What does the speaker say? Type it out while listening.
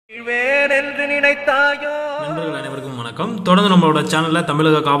நண்பர்கள் அனைவருக்கும் வணக்கம். தொடர்ந்து நம்மளோட சேனல்ல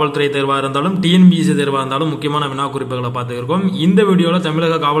தமிழக காவல்துறை தேர்வா இருந்தாலும் டிஎன்பிஎஸ்சி தேர்வா இருந்தாலும் முக்கியமான வினா குறிப்புகளை பார்த்துருக்கோம். இந்த வீடியோல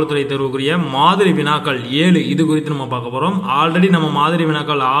தமிழக காவல்துறை தேர்வுக்குரிய மாதிரி வினாக்கள் 7 இது குறித்து நம்ம பார்க்க போறோம். ஆல்ரெடி நம்ம மாதிரி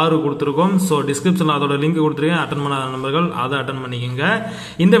வினாக்கள் 6 கொடுத்திருக்கோம். சோ டிஸ்கிரிப்ஷன்ல அதோட லிங்க் கொடுத்துருக்கேன். அட்டன் பண்ணாத நண்பர்கள் அதை அட்டன் பண்ணிக்கங்க.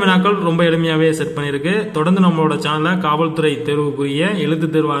 இந்த வினாக்கள் ரொம்ப எளிமையாவே செட் பண்ணிருக்கு. தொடர்ந்து நம்மளோட சேனல்ல காவல்துறை தேர்வுக்குரிய எழுத்து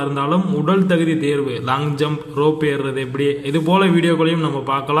தேர்வா இருந்தாலும் உடல் தகுதி தேர்வு, லாங் ஜம்ப், ரோப் ஏறுறது எப்படி, இது போல வீடியோக்களையும் நம்ம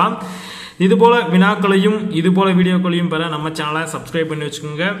பார்க்கலாம். இதுபோல வினாக்களையும் இதுபோல வீடியோக்களையும் பெற நம்ம சேனலை சப்ஸ்கிரைப் பண்ணி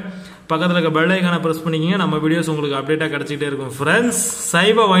வச்சுக்கோங்க. பக்கத்தில் இருக்க பெல் ஐகானை பிரஸ் பண்ணிக்கங்க. நம்ம வீடியோஸ் உங்களுக்கு அப்டேட்டா கிடைச்சிட்டே இருக்கும். ஃப்ரெண்ட்ஸ்,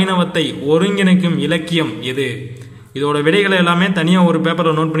 சைவ வைணவத்தை ஒருங்கிணைக்கும் இலக்கியம் எது? இதோட விடைகளை எல்லாமே தனியாக ஒரு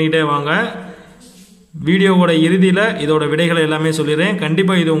பேப்பரில் நோட் பண்ணிக்கிட்டே வாங்க. வீடியோவோட இறுதியில் இதோட விடைகளை எல்லாமே சொல்லிடுறேன்.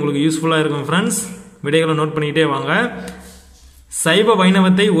 கண்டிப்பாக இது உங்களுக்கு யூஸ்ஃபுல்லாக இருக்கும். ஃப்ரெண்ட்ஸ், விடைகளை நோட் பண்ணிக்கிட்டே வாங்க. சைவ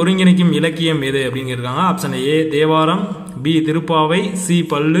வைணவத்தை ஒருங்கிணைக்கும் இலக்கியம் எது அப்படின்னு இருக்காங்க. Option A Thevaram, B Thiruppavai, C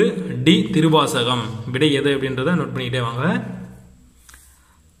பல்லு, டி திருவாசகம். விடை எது அப்படின்றத நோட் பண்ணிக்கிட்டே வாங்க.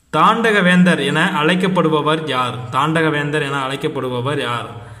 தாண்டகவேந்தர் என அழைக்கப்படுபவர் யார்? தாண்டகவேந்தர் என அழைக்கப்படுபவர் யார்?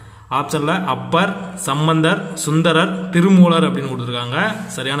 ஆப்ஷன்ல அப்பர், சம்பந்தர், சுந்தரர், திருமூலர் அப்படின்னு கொடுத்துருக்காங்க.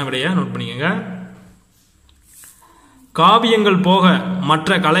 சரியான விடையை நோட் பண்ணிக்கோங்க. காவியங்கள் போக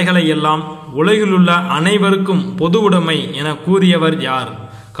மற்ற கலைகளை எல்லாம் உலகில் உள்ள அனைவருக்கும் பொது உடைமை என கூறியவர் யார்?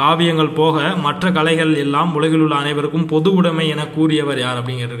 காவியங்கள் போக மற்ற கலைகள் எல்லாம் உலகில் உள்ள அனைவருக்கும் பொது உடைமை என கூறியவர் யார்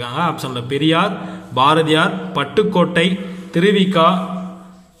அப்படின்னு கேட்டிருக்காங்க. ஆப்ஷன்ல பெரியார், பாரதியார், பட்டுக்கோட்டை, திருவிக்கா.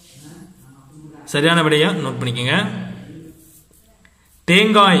 சரியான விடையை நோட் பண்ணிக்கோங்க.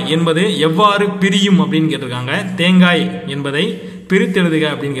 தேங்காய் என்பது எவ்வாறு பிரியும் அப்படின்னு கேட்டிருக்காங்க. தேங்காய் என்பதை பிரித்தெழுதுக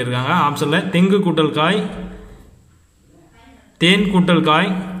அப்படின்னு கேட்டிருக்காங்க. ஆப்ஷன்ல தெங்கு கூட்டல் காய், தேன் கூட்டல் காய்,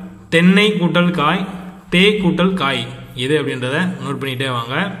 தென்னை கூட்டல் காய், தே கூட்டல் காய். எது அப்படின்றத நோட் பண்ணிக்கிட்டே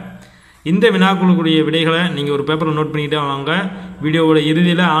வாங்க. இந்த வினாக்குழுக்குரிய விடைகளை நீங்கள் ஒரு பேப்பரில் நோட் பண்ணிக்கிட்டே வாங்க. வீடியோவோட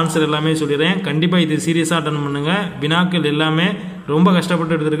இறுதியில் ஆன்சர் எல்லாமே சொல்லிடுறேன். கண்டிப்பாக இது சீரியஸாக அட்டன் பண்ணுங்க. வினாக்கள் எல்லாமே ரொம்ப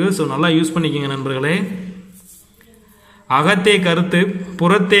கஷ்டப்பட்டு எடுத்துருக்கு. ஸோ நல்லா யூஸ் பண்ணிக்கோங்க நண்பர்களே. அகத்தே கருத்து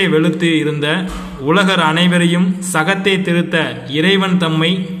புறத்தே வெளுத்து இருந்த உலகர் அனைவரையும் சகத்தே திருத்த இறைவன்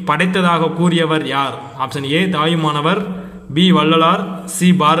தம்மை படைத்ததாக கூறியவர் யார்? Option A Thayumanavar, B Vallalar, C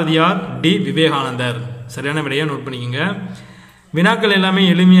Bharathiyar, D விவேகானந்தர். சரியான விடையை நோட் பண்ணிக்கோங்க. வினாக்கள் எல்லாமே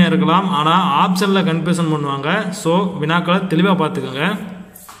எளிமையாக இருக்கலாம், ஆனால் ஆப்ஷனில் கன்ஃபியூஷன் பண்ணுவாங்க. ஸோ வினாக்களை தெளிவாக பார்த்துக்கோங்க.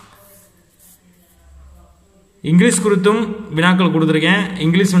 இங்கிலீஷ் குறித்தும் வினாக்கள் கொடுத்துருக்கேன்.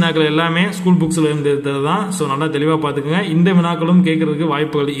 இங்கிலீஷ் வினாக்கள் எல்லாமே ஸ்கூல் புக்ஸில் இருந்து எடுத்தது தான். ஸோ நல்லா தெளிவாக பார்த்துக்கோங்க. இந்த வினாக்களும் கேட்கறதுக்கு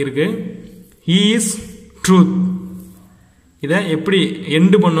வாய்ப்புகள் இருக்கு. ஹீ இஸ் ட்ரூத், இதை எப்படி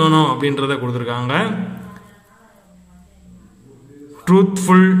எண்டு பண்ணணும் அப்படின்றத கொடுத்துருக்காங்க.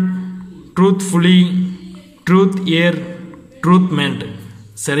 ட்ரூத்ஃபுல், ட்ரூத்ஃபுல்லி, ட்ரூத் ஏர், ட்ரூத் மென்ட்.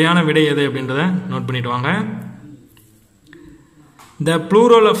 சரியான விடை எது அப்படின்றத நோட் பண்ணிட்டு வாங்க. த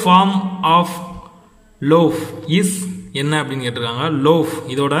plural form of loaf is என்ன அப்படின்னு கேட்டிருக்காங்க. லோஃப்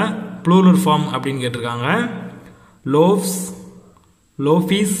இதோட ப்ளூரல் ஃபார்ம் அப்படின்னு கேட்டிருக்காங்க. லோஃப்ஸ்,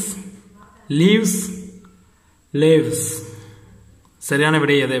 லோஃபீஸ், லீவ்ஸ், லேவ்ஸ். சரியான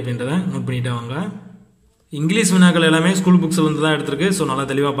விடை எது அப்படின்றத நோட் பண்ணிட்டு வாங்க. இங்கிலீஷ் வினாக்கள் எல்லாமே ஸ்கூல் புக்ஸில் வந்து தான் எடுத்திருக்கு. ஸோ நல்லா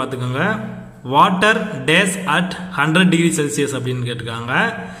தெளிவாக பார்த்துக்கோங்க. Water days at 100 degree Celsius அப்படின்னு கேட்டிருக்காங்க.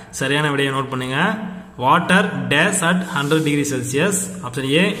 சரியான விடையை நோட் பண்ணுங்க. Water days at 100 degree Celsius. Option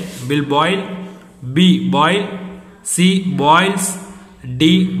A will boil, B boil, C boils,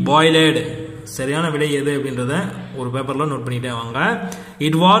 D பாயிலட். சரியான விடை எது அப்படின்றத ஒரு பேப்பரில் நோட் பண்ணிட்டே வாங்க.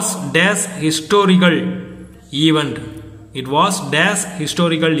 It was days historical event. It was days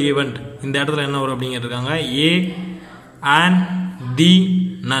historical event. இந்த இடத்துல என்ன வரும் அப்படின்னு கேட்டிருக்காங்க. ஏ அண்ட் தி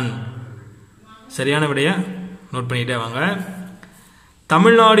நன். சரியான விடையை நோட் பண்ணிட்டே வாங்க.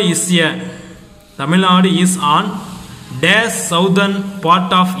 Tamil Nadu Tamil Nadu is on days Southern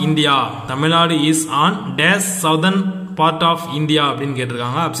part of India. Tamil Nadu is on days Southern part of India அப்படின்னு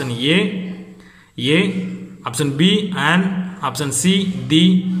கேட்டிருக்காங்க. Option A, option B and, option see the,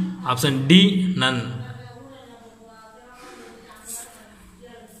 option D நன்.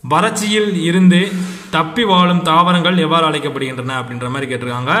 வறட்சியில் இருந்து தப்பி வாழும் தாவரங்கள் எவ்வாறு அழைக்கப்படுகின்றன அப்படின்ற மாதிரி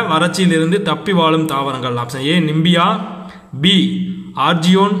கேட்டிருக்காங்க. வறட்சியில் இருந்து தப்பி வாழும் தாவரங்கள். Option A நிம்பியா, B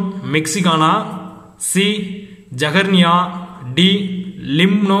ஆர்ஜியோன் mexicana, C ஜகர்னியா, D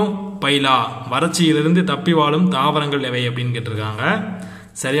லிம்னோ பைலா. வறட்சியிலிருந்து தப்பி வாழும் தாவரங்கள் எவை அப்படின்னு கேட்டிருக்காங்க.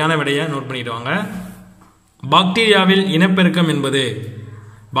 சரியான விடையை நோட் பண்ணிட்டு வாங்க. பாக்டீரியாவில்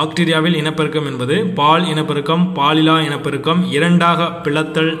இனப்பெருக்கம் என்பது பால் இனப்பெருக்கம், பாலிலா இனப்பெருக்கம், இரண்டாக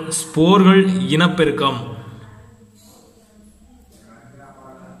பிளத்தல், ஸ்போர்கள் இனப்பெருக்கம்.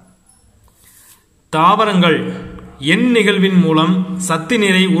 தாவரங்கள் என் நிகழ்வின் மூலம் சத்து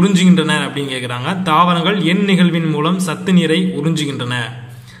நீரை உறிஞ்சுகின்றன அப்படின்னு கேட்குறாங்க. தாவரங்கள் என் நிகழ்வின் மூலம் சத்து நீரை உறிஞ்சுகின்றன.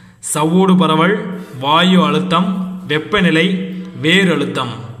 சவ்வூடு பரவல், வாயு அழுத்தம், வெப்பநிலை, வேறு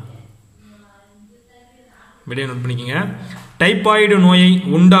அழுத்தம். விடையை நோட் பண்ணிக்கங்க. டைபாய்டு நோயை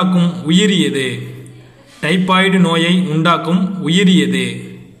உண்டாக்கும் உயிரி எது? டைபாய்டு நோயை உண்டாக்கும் உயிரி எது?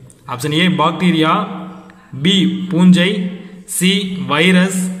 ஆப்ஷன் ஏ பாக்டீரியா, பி பூஞ்சை, சி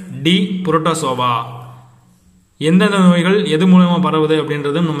வைரஸ், டி புரோட்டோசோவா. எந்தெந்த நோய்கள் எது மூலமா பரவுது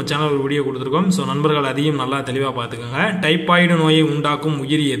அப்படின்றதும் நம்ம சேனல் ஒரு வீடியோ கொடுத்துருக்கோம். ஸோ நண்பர்கள் அதையும் நல்லா தெளிவாக பார்த்துக்கோங்க. டைபாய்டு நோயை உண்டாக்கும்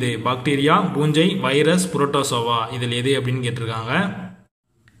உயிரி எது? பாக்டீரியா, பூஞ்சை, வைரஸ், புரோட்டோசோவா. இதில் எது அப்படின்னு கேட்டிருக்காங்க.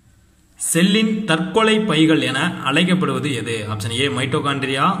 செல்லின் தற்கொலை பைகள் என அழைக்கப்படுவது எது? Option A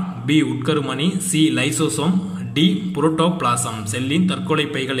mitochondria, B உட்கருமணி, C lysosome, D protoplasm. செல்லின் தற்கொலை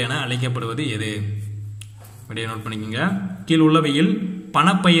பைகள் என அழைக்கப்படுவது எது? விடையை நோட் பண்ணிக்கோங்க. கீழ் உள்ளவையில்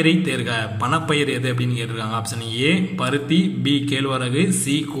பணப்பயிரை தேர்க. பணப்பயிர் எது அப்படின்னு கேட்டிருக்காங்க. ஆப்ஷன் ஏ பருத்தி, பி கேழ்வரகு,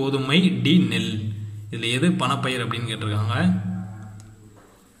 சி கோதுமை, டி நெல். இதில் எது பணப்பயிர் அப்படின்னு கேட்டிருக்காங்க.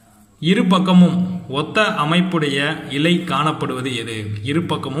 இரு பக்கமும் ஒத்த அமைப்புடைய இலை காணப்படுவது எது? இரு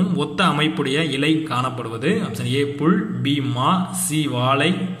பக்கமும் ஒத்த அமைப்புடைய இலை காணப்படுவது. ஆப்ஷன் ஏ புல், பி மா, சி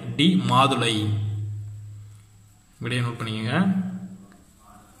வாழை, டி மாதுளை. விடையை நோட் பண்ணிக்கோங்க.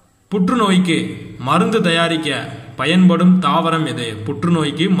 புற்றுநோய்க்கு மருந்து தயாரிக்க பயன்படும் தாவரம் எது?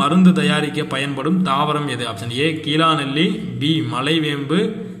 புற்றுநோய்க்கு மருந்து தயாரிக்க பயன்படும் தாவரம் எது? Option A கீழாநெல்லி, B மலைவேம்பு,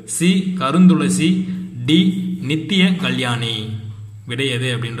 C கருந்துளசி, D நித்திய கல்யாணி. விடை எது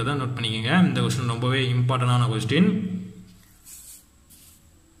அப்படின்றத நோட் பண்ணிக்கோங்க. இந்த கொஸ்டின் ரொம்பவே இம்பார்ட்டன்டான கொஸ்டின்.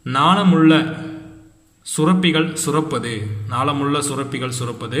 நாளமுள்ள சுரப்பிகள் சுரப்பது. நாளமுள்ள சுரப்பிகள்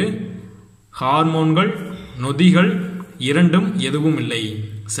சுரப்பது. ஹார்மோன்கள், நொதிகள் இரண்டும் எதுவும் இல்லை.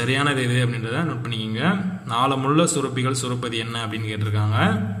 சரியானது எது அப்படின்றத நோட் பண்ணிக்கோங்க. நாளமுள்ள சுரப்பிகள் சுரப்பது என்ன அப்படின்னு கேட்டிருக்காங்க.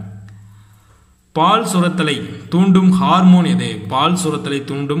 பால் சுரத்தலை தூண்டும் ஹார்மோன் எது? பால் சுரத்தலை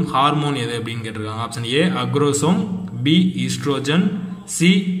தூண்டும் ஹார்மோன் எது அப்படின்னு கேட்டிருக்காங்க. Option A acrosome, B oestrogen, C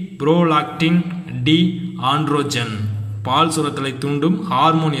prolactin, D androgen. பால் சுரத்தலை தூண்டும்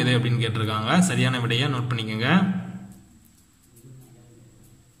ஹார்மோன் எது அப்படின்னு கேட்டிருக்காங்க. சரியான விடையை நோட் பண்ணிக்கோங்க.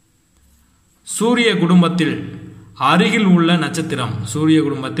 சூரிய குடும்பத்தில் அருகில் உள்ள நட்சத்திரம். சூரிய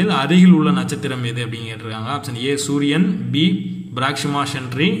குடும்பத்தில் அருகில் உள்ள நட்சத்திரம் எது அப்படின்னு கேட்டிருக்காங்க. ஆப்ஷன் ஏ சூரியன், B Proxima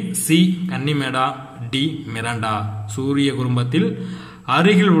sentry, C கன்னிமேடா, D Miranda. சூரிய குடும்பத்தில்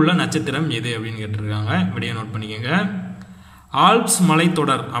அருகில் உள்ள நட்சத்திரம் எது அப்படின்னு கேட்டிருக்காங்க. விடையை நோட் பண்ணிக்கோங்க. ஆல்ப்ஸ்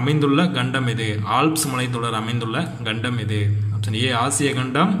மலைத்தொடர் அமைந்துள்ள கண்டம் எது? ஆல்ப்ஸ் மலைத்தொடர் அமைந்துள்ள கண்டம் எது? ஆப்ஷன் ஏ ஆசிய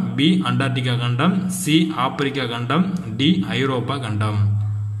கண்டம், பி அண்டார்டிகா கண்டம், சி ஆப்பிரிக்கா கண்டம், டி ஐரோப்பா கண்டம்.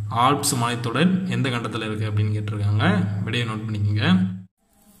 ஆல்ப்ஸ் மலைத்தொடர் எந்த கண்டத்தில் இருக்கு அப்படின்னு கேட்டிருக்காங்க. விடையை நோட் பண்ணிக்கோங்க.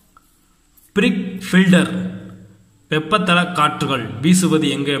 பிரிக் ஃபில்டர் வெப்பத்தள காற்றுகள் வீசுவது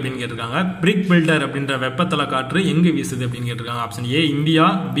எங்க அப்படின்னு கேட்டிருக்காங்க. பிரிக் ஃபில்டர் அப்படின்ற வெப்பத்தள காற்று எங்கு வீசுது அப்படின்னு கேட்டிருக்காங்க. Option A India,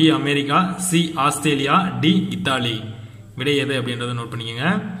 B America, C Australia, D Italy. விடை எது அப்படின்றத நோட் பண்ணிக்கோங்க.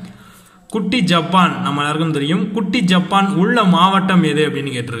 குட்டி ஜப்பான் நம்ம எல்லாருக்கும் தெரியும். குட்டி ஜப்பான் உள்ள மாவட்டம் எது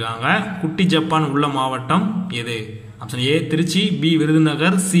அப்படின்னு கேட்டிருக்காங்க. குட்டி ஜப்பான் உள்ள மாவட்டம் எது? Option A Trichy, B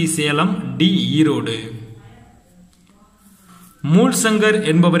Virudhunagar, C Salem, D Erode. மூல்சங்கர்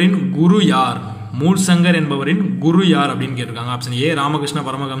என்பவரின் குரு யார்? மூல்சங்கர் என்பவரின் குரு யார் அப்படின்னு கேட்டிருக்காங்க. Option A Ramakrishna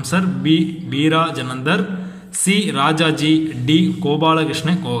Paramahamsar, B பீராஜனந்தர், C Rajaji, D Gopalakrishna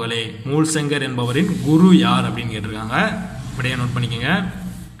Gokhale. மூல்சங்கர் என்பவரின் குரு யார் அப்படின்னு கேட்டிருக்காங்க. விடையை நோட் பண்ணிக்கோங்க.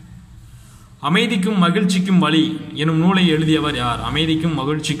 அமைதிக்கும் மகிழ்ச்சிக்கும் வழி எனும் நூலை எழுதியவர் யார்? அமைதிக்கும்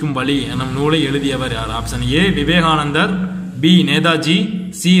மகிழ்ச்சிக்கும் வழி எனும் நூலை எழுதியவர் யார்? Option A Vivekanandar, B Netaji,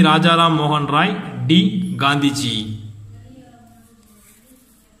 C Rajaram மோகன் ராய், டி காந்திஜி.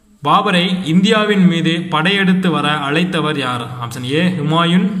 பாபரை இந்தியாவின் மீது படையெடுத்து வர அழைத்தவர் யார்? Option A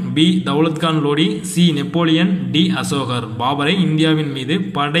Humayun, B தௌலத்கான் Lodi, C Napoleon, D அசோகர். பாபரை இந்தியாவின் மீது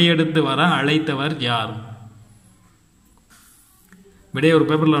படையெடுத்து வர அழைத்தவர் யார்? விடைய ஒரு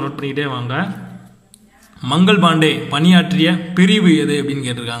பேப்பரில் நோட் பண்ணிக்கிட்டே வாங்க. மங்கள் பாண்டே பணியாற்றிய பிரிவு எது அப்படின்னு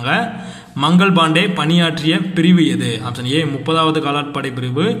கேட்டிருக்காங்க. மங்கள் பாண்டே பணியாற்றிய பிரிவு எது? ஆப்ஷன் ஏ 30வது காலாட்படை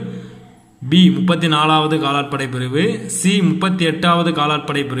பிரிவு, பி 34வது காலாட்படை பிரிவு, சி 38வது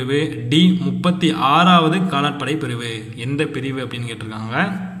காலாட்படை பிரிவு, டி 36வது காலாட்படை பிரிவு. எந்த பிரிவு அப்படின்னு கேட்டிருக்காங்க.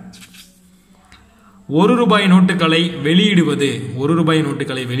 ₹1 நோட்டுகளை வெளியிடுவது. ₹1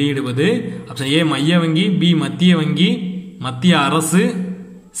 நோட்டுகளை வெளியிடுவது. ஆப்ஷன் ஏ மைய வங்கி, பி மத்திய வங்கி, மத்திய அரசு,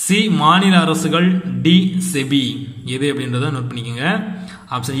 சி மாநில அரசுகள், டி செபி. எது அப்படின்றத நோட் பண்ணிக்கோங்க.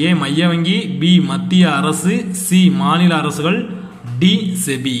 ஆப்ஷன் ஏ மைய வங்கி, பி மத்திய அரசு, சி மாநில அரசுகள், டி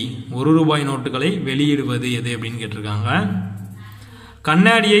செபி. ₹1 நோட்டுகளை வெளியிடுவது எது அப்படின்னு கேட்டிருக்காங்க.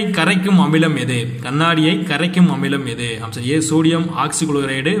 கண்ணாடியை கரைக்கும் அமிலம் எது? கண்ணாடியை கரைக்கும் அமிலம் எது? Option A sodium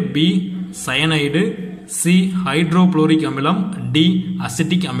oxychloride, B cyanide, C hydrochloric அமிலம், டி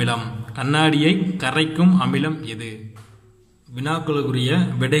அசிட்டிக் அமிலம். கண்ணாடியை கரைக்கும் அமிலம் எது? வினாக்களுக்குரிய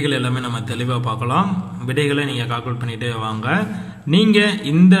விடைகள் எல்லாமே நம்ம தெளிவாக பார்க்கலாம். விடைகளை நீங்கள் கால்குலேட் பண்ணிகிட்டே வாங்க. நீங்கள்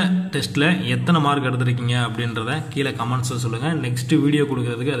இந்த டெஸ்ட்டில் எத்தனை மார்க் எடுத்துருக்கீங்க அப்படின்றத கீழே கமெண்ட்ஸில் சொல்லுங்கள். நெக்ஸ்ட் வீடியோ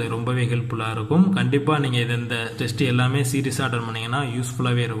கொடுக்கறதுக்கு அது ரொம்பவே ஹெல்ப்ஃபுல்லாக இருக்கும். கண்டிப்பாக நீங்கள் இந்த டெஸ்ட் எல்லாமே சீரியஸாக அட்டன் பண்ணிங்கன்னா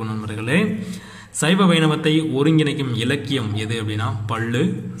யூஸ்ஃபுல்லாகவே இருக்கும் நண்பர்களே. சைவ வைணவத்தை ஒருங்கிணைக்கும் இலக்கியம் எது அப்படின்னா பள்ளு.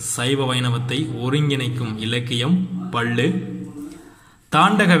 சைவ வைணவத்தை ஒருங்கிணைக்கும் இலக்கியம் பள்ளு.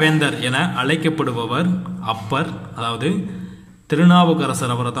 தாண்டகவேந்தர் என அழைக்கப்படுபவர் அப்பர். அதாவது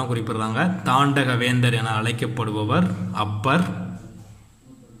திருநாவுக்கரசர் அவரை தான் குறிப்பிடுறாங்க. தாண்டகவேந்தர் என அழைக்கப்படுபவர் அப்பர்.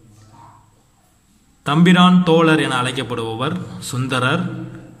 தம்பிரான் தோழர் என அழைக்கப்படுபவர் சுந்தரர்.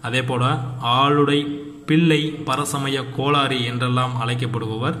 அதே போல ஆளுடை பிள்ளை பரசமய கோளாறு என்றெல்லாம்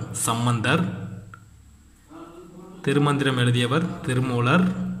அழைக்கப்படுபவர் சம்பந்தர். திருமந்திரம் எழுதியவர் திருமூலர்.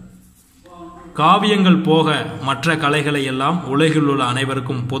 காவியங்கள் போக மற்ற கலைகளை எல்லாம் உலகில் உள்ள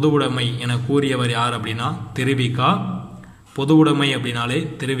அனைவருக்கும் பொதுவுடைமை என கூறியவர் யார் அப்படின்னா திருவிகா. பொதுவுடைமை அப்படின்னாலே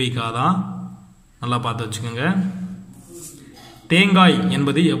திருவிகா தான். நல்லா பார்த்து வச்சுக்கோங்க. தேங்காய்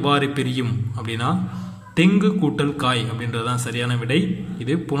என்பது எவ்வாறு பிரியும் அப்படின்னா தெங்கு கூட்டல் காய் அப்படின்றதுதான் சரியான விடை.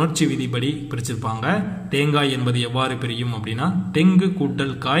 இது புணர்ச்சி விதிப்படி பிரிச்சிருப்பாங்க. தேங்காய் என்பது எவ்வாறு பிரியும் அப்படின்னா தெங்கு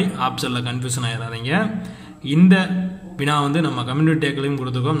கூட்டல் காய். ஆப்ஷனில் கன்ஃபியூஷன் ஆயிடாதீங்க. இந்த வினா நம்ம கம்யூனிட்டி டேக்களையும்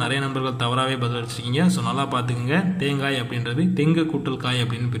கொடுத்துருக்கோம். நிறைய நண்பர்கள் தவறாகவே பதில் அடிச்சிருக்கீங்க. ஸோ நல்லா பார்த்துக்குங்க. தேங்காய் அப்படின்றது தெங்கு கூட்டல் காய்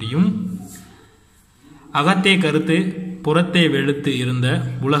அப்படின்னு பிரியும். அகத்தே கருத்து புறத்தே வெளுத்து இருந்த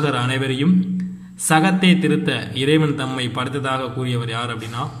உலகர் அனைவரையும் சகத்தே திருத்த இறைவன் தம்மை படைத்ததாக கூறியவர் யார்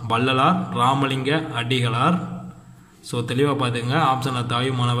அப்படின்னா வள்ளலார் ராமலிங்க அடிகளார். ஸோ தெளிவாக பார்த்துங்க. ஆப்ஷனில்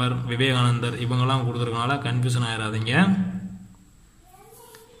தாயுமானவர் விவேகானந்தர் இவங்கெல்லாம் கொடுத்துருக்கனால கன்ஃபியூஷன் ஆயிடாதீங்க.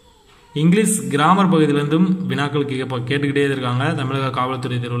 இங்கிலீஷ் கிராமர் பகுதியிலிருந்தும் வினாக்கள் கேட்டுக்கிட்டே இருக்காங்க. தமிழக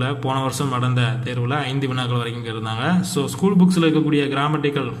காவல்துறை தேர்வில் போன வருஷம் நடந்த தேர்வில் 5 வினாக்கள் வரைக்கும் கேட்டிருந்தாங்க. ஸோ ஸ்கூல் புக்ஸில் இருக்கக்கூடிய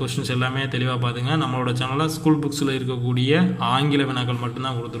கிராமட்டிக்கல் கொஸ்டின்ஸ் எல்லாமே தெளிவாக பார்த்துங்க. நம்மளோட சேனலில் ஸ்கூல் புக்ஸில் இருக்கக்கூடிய ஆங்கில வினாக்கள்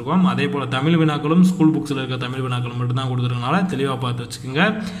மட்டும்தான் கொடுத்துருக்கோம். அதே போல் தமிழ் வினாக்களும் ஸ்கூல் புக்ஸில் இருக்க தமிழ் வினாக்கள் மட்டும்தான் கொடுத்துருக்கனால தெளிவாக பார்த்து வச்சுக்கோங்க.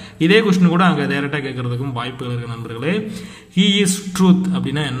 இதே கொஸ்டின் கூட அங்கே டேரெக்டாக கேட்கறதுக்கும் வாய்ப்புகள் இருக்கு நண்பர்களே. ஹீ இஸ் ட்ரூத்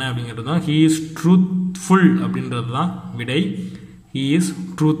அப்படின்னா என்ன அப்படிங்கிறது தான். ஹீ இஸ் ட்ரூத்ஃபுல் அப்படின்றது தான் விடை. He is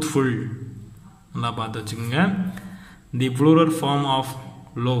truthful. நல்லா பார்த்து வச்சுக்கோங்க. தி plural form of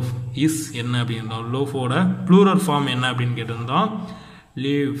loaf is என்ன அப்படின்றோம். லோஃபோட ப்ளூரல் ஃபார்ம் என்ன அப்படின்னு கேட்டிருந்தோம்.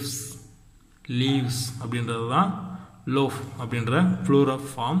 லீவ்ஸ். லீவ்ஸ் அப்படின்றது தான் லோஃப் அப்படின்ற plural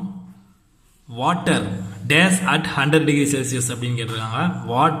form. Water days at 100 degree Celsius அப்படின்னு கேட்டிருக்காங்க.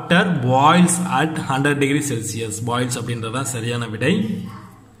 Water boils at 100 degree Celsius. Boils அப்படின்றது தான் சரியான விடை.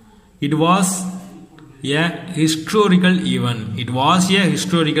 It was a historical event. It was a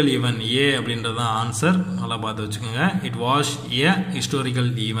historical event. A அப்படின்றது தான் ஆன்சர். நல்லா பார்த்து வச்சுக்கோங்க. It was a historical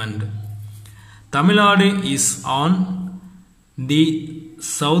event. Tamil Nadu is on the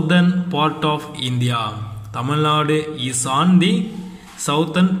southern part of India. Tamil Nadu is on the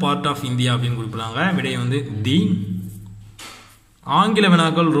southern part of India அப்படின்னு குறிப்பிடுறாங்க. விடை தி. ஆங்கில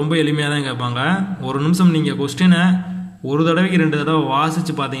வினாக்கள் ரொம்ப எளிமையாக தான் கேட்பாங்க. ஒரு நிமிஷம் நீங்கள் கொஸ்டினை ஒரு தடவைக்கு 2 தடவை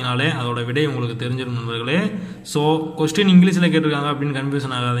வாசித்து பார்த்தீங்கனாலே அதோட விடை உங்களுக்கு தெரிஞ்சிடும் நண்பர்களே. ஸோ கொஸ்டின் இங்கிலீஷில் கேட்டிருக்காங்க அப்படின்னு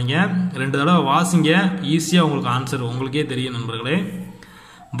கன்ஃபியூஷன் ஆகாதீங்க. 2 தடவை வாசிங்க. ஈஸியாக உங்களுக்கு ஆன்சர் உங்களுக்கே தெரியும் நண்பர்களே.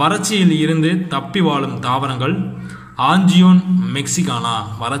 வறட்சியில் இருந்து தப்பி வாழும் தாவரங்கள் ஆஞ்சியோன் மெக்சிகானா.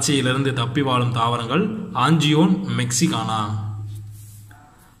 வறட்சியிலிருந்து தப்பி வாழும் தாவரங்கள் ஆஞ்சியோன் மெக்சிகானா.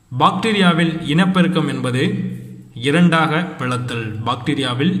 பாக்டீரியாவில் இனப்பெருக்கம் என்பது 2ஆக பிளத்தல்.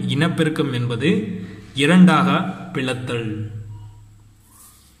 பாக்டீரியாவில் இனப்பெருக்கம் என்பது 2ஆக பிளத்தல்.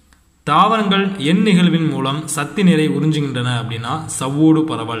 தாவரங்கள் என் நிகழ்வின் மூலம் சத்து நீரை உறிஞ்சுகின்றன அப்படின்னா சவ்வோடு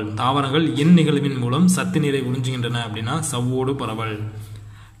பரவல். தாவரங்கள் என் நிகழ்வின் மூலம் சத்து நீரை உறிஞ்சுகின்றன அப்படின்னா சவ்வோடு பரவல்.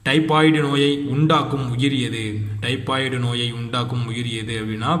 டைபாய்டு நோயை உண்டாக்கும் உயிர் எது? டைபாய்டு நோயை உண்டாக்கும் உயிர் எது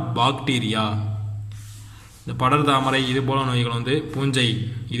அப்படின்னா பாக்டீரியா. இந்த படர் தாமரை இது போல நோய்கள் பூஞ்சை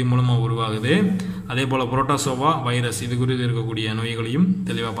இது மூலமாக உருவாகுது. அதே போல் புரோட்டோசோவா வைரஸ் இது குறித்து இருக்கக்கூடிய நோய்களையும்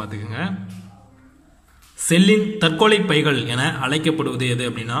தெளிவாக பார்த்துக்குங்க. செல்லின் தற்கொலை பைகள் என அழைக்கப்படுவது எது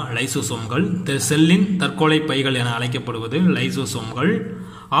அப்படின்னா லைசோசோம்கள். செல்லின் தற்கொலை பைகள் என அழைக்கப்படுவது லைசோசோம்கள்.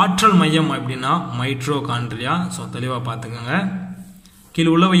 ஆற்றல் மையம் அப்படின்னா மைட்ரோகாண்ட்ரியா. ஸோ தெளிவாக பார்த்துக்கோங்க.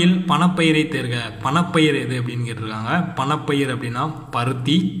 கீழ் உள்ளவையில் பணப்பயிரை தேர்க. பணப்பயிர் எது அப்படின்னு கேட்டிருக்காங்க. பணப்பயிர் அப்படின்னா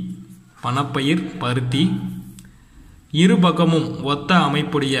பருத்தி. பணப்பயிர் பருத்தி. இரு பக்கமும் ஒத்த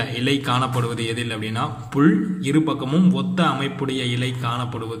அமைப்புடைய இலை காணப்படுவது எதில் அப்படின்னா புல். இரு பக்கமும் ஒத்த அமைப்புடைய இலை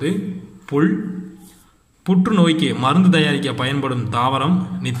காணப்படுவது புல். புற்றுநோய்க்கு மருந்து தயாரிக்க பயன்படும் தாவரம்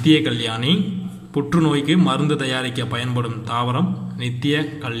நித்திய கல்யாணி. புற்றுநோய்க்கு மருந்து தயாரிக்க பயன்படும் தாவரம் நித்திய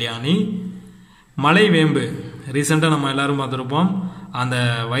கல்யாணி. மலைவேம்பு ரீசெண்டாக நம்ம எல்லாரும் பார்த்துருப்போம். அந்த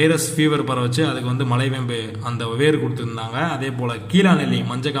வைரஸ் ஃபீவர் பரவச்சு அதுக்கு மலைவேம்பு அந்த வேர் கொடுத்துருந்தாங்க. அதே போல் கீழாநெல்லி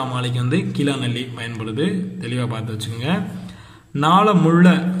மஞ்சக்காமாலைக்கு கீழாநெல்லி பயன்படுது. தெளிவாக பார்த்து வச்சுக்கோங்க. நாளமுள்ள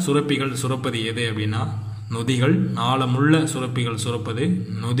சுரப்பிகள் சுரப்பது எது அப்படின்னா நொதிகள். நாளமுள்ள சுரப்பிகள் சுரப்பது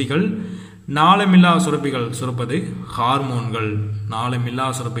நொதிகள். நாளமில்லா சுரப்பிகள் சுரப்பது ஹார்மோன்கள். நாளமில்லா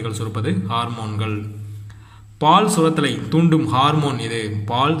சுரப்பிகள் சுரப்பது ஹார்மோன்கள். பால் சுரத்தலை தூண்டும் ஹார்மோன் எது?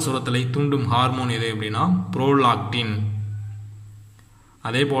 பால் சுரத்தலை தூண்டும் ஹார்மோன் எது அப்படின்னா புரோலாக்டின்.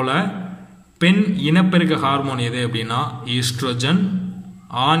 அதே போல பெண் இனப்பெருக்க ஹார்மோன் எது அப்படின்னா ஈஸ்ட்ரோஜன்.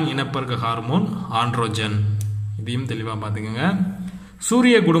 ஆண் இனப்பெருக்க ஹார்மோன் ஆண்ட்ரோஜன். இதையும் தெளிவாக பார்த்துக்கோங்க.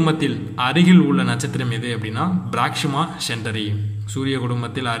 சூரிய குடும்பத்தில் அருகில் உள்ள நட்சத்திரம் எது அப்படின்னா பிராக்சிமா சென்டரி. சூரிய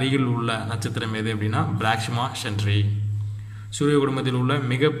குடும்பத்தில் அருகில் உள்ள நட்சத்திரம் எது அப்படின்னா பிராக்சிமா சென்டரி. சூரிய குடும்பத்தில் உள்ள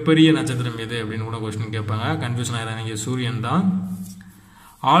மிகப்பெரிய நட்சத்திரம் எது அப்படின்னு கூட கொஸ்டின் கேட்பாங்க. கன்ஃபியூஷன் ஆகிறாங்க. சூரியன் தான்.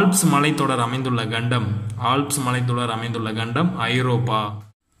 ஆல்ப்ஸ் மலைத்தொடர் அமைந்துள்ள கண்டம். ஆல்ப்ஸ் மலைத்தொடர் அமைந்துள்ள கண்டம் ஐரோப்பா.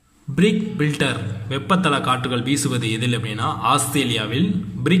 பிரிக் பில்டர் வெப்பத்தல காற்றுகள் வீசுவது எதில் அப்படின்னா ஆஸ்திரேலியாவில்.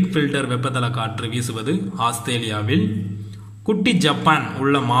 பிரிக் பில்டர் வெப்பத்தல காற்று வீசுவது ஆஸ்திரேலியாவில். குட்டி ஜப்பான்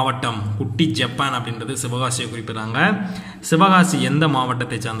உள்ள மாவட்டம். குட்டி ஜப்பான் அப்படின்றது சிவகாசியை குறிப்பிடுறாங்க. சிவகாசி எந்த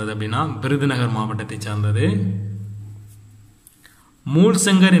மாவட்டத்தை சார்ந்தது அப்படின்னா விருதுநகர் மாவட்டத்தை சார்ந்தது.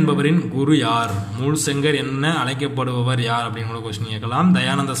 மூல்சங்கர் என்பவரின் குரு யார்? மூல்சங்கர் என்ன அழைக்கப்படுபவர் யார் அப்படின்னு கூட கொஸ்டின் கேட்கலாம்.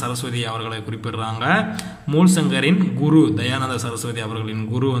 தயானந்த சரஸ்வதி அவர்களை குறிப்பிடுறாங்க. மூல்சங்கரின் குரு தயானந்த சரஸ்வதி அவர்களின்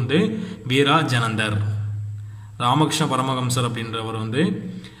குரு வீராஜனந்தர். ராமகிருஷ்ண பரமஹம்சர் அப்படின்றவர்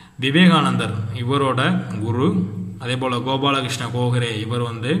விவேகானந்தர் இவரோட குரு. அதே போல கோபாலகிருஷ்ண கோகரே இவர்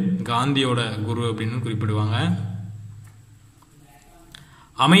காந்தியோட குரு அப்படின்னு குறிப்பிடுவாங்க.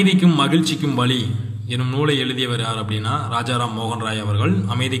 அமைதிக்கும் மகிழ்ச்சிக்கும் வழி எனும் நூலை எழுதியவர் யார் அப்படின்னா ராஜாராம் மோகன் ராய் அவர்கள்.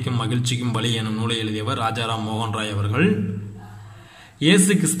 அமைதிக்கும் மகிழ்ச்சிக்கும் வழி எனும் நூலை எழுதியவர் ராஜாராம் மோகன் ராய் அவர்கள்.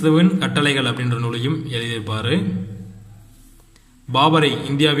 இயேசு கிறிஸ்துவின் கட்டளைகள் அப்படின்ற நூலையும் எழுதியிருப்பாரு. பாபரை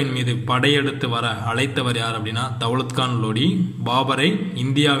இந்தியாவின் மீது படையெடுத்து வர அழைத்தவர் யார் அப்படின்னா தௌலத்கான் லோடி. பாபரை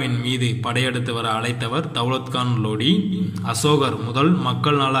இந்தியாவின் மீது படையெடுத்து வர அழைத்தவர் தௌலத்கான் லோடி. அசோகர் முதல்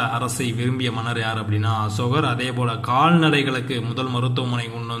மக்கள் நல அரசை விரும்பிய மன்னர் யார் அப்படின்னா அசோகர். அதே போல கால்நடைகளுக்கு முதல் மருத்துவமனை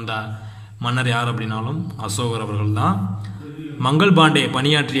கொண்டு வந்த மன்னர் யார் அப்படின்னாலும் அசோகர் அவர்கள் தான். மங்கள் பாண்டே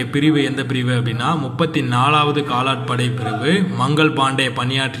பணியாற்றிய பிரிவு எந்த பிரிவு அப்படின்னா 34வது காலாட்படை பிரிவு. மங்கள் பாண்டே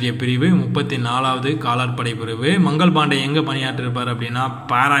பணியாற்றிய பிரிவு 34வது காலாட்படை பிரிவு. மங்கள் பாண்டே எங்க பணியாற்றிருப்பார் அப்படின்னா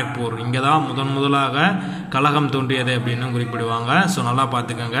பாராக்பூர். இங்கே தான் முதலாக கழகம் தோன்றியது அப்படின்னு குறிப்பிடுவாங்க. ஸோ நல்லா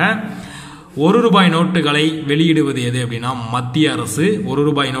பார்த்துக்கோங்க. ₹1 நோட்டுகளை வெளியிடுவது எது அப்படின்னா மத்திய அரசு.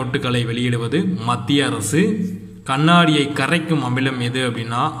 ₹1 நோட்டுகளை வெளியிடுவது மத்திய அரசு. கண்ணாடியை கரைக்கும் அமிலம் எது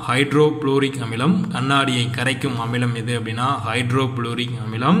அப்படின்னா ஹைட்ரோபுளூரிக் அமிலம். கண்ணாடியை கரைக்கும் அமிலம் எது அப்படின்னா ஹைட்ரோபுளூரிக்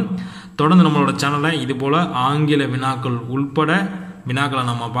அமிலம். தொடர்ந்து நம்மளோட சேனலை இது போல ஆங்கில வினாக்கள் உள்பட வினாக்களை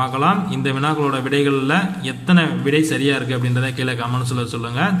நம்ம பார்க்கலாம். இந்த வினாக்களோட விடைகளில் எத்தனை விடை சரியா இருக்கு அப்படின்றத கீழே கமெண்ட்ஸ்ல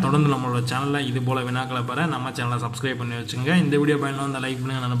சொல்லுங்க. தொடர்ந்து நம்மளோட சேனல்ல இது போல வினாக்களை பெற நம்ம சேனலை சப்ஸ்கிரைப் பண்ணி வச்சுங்க. இந்த வீடியோ பயனுள்ள லைக்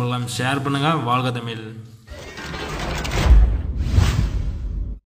பண்ணுங்க, நண்பர்களாம் ஷேர் பண்ணுங்க. வாழ்க தமிழ்.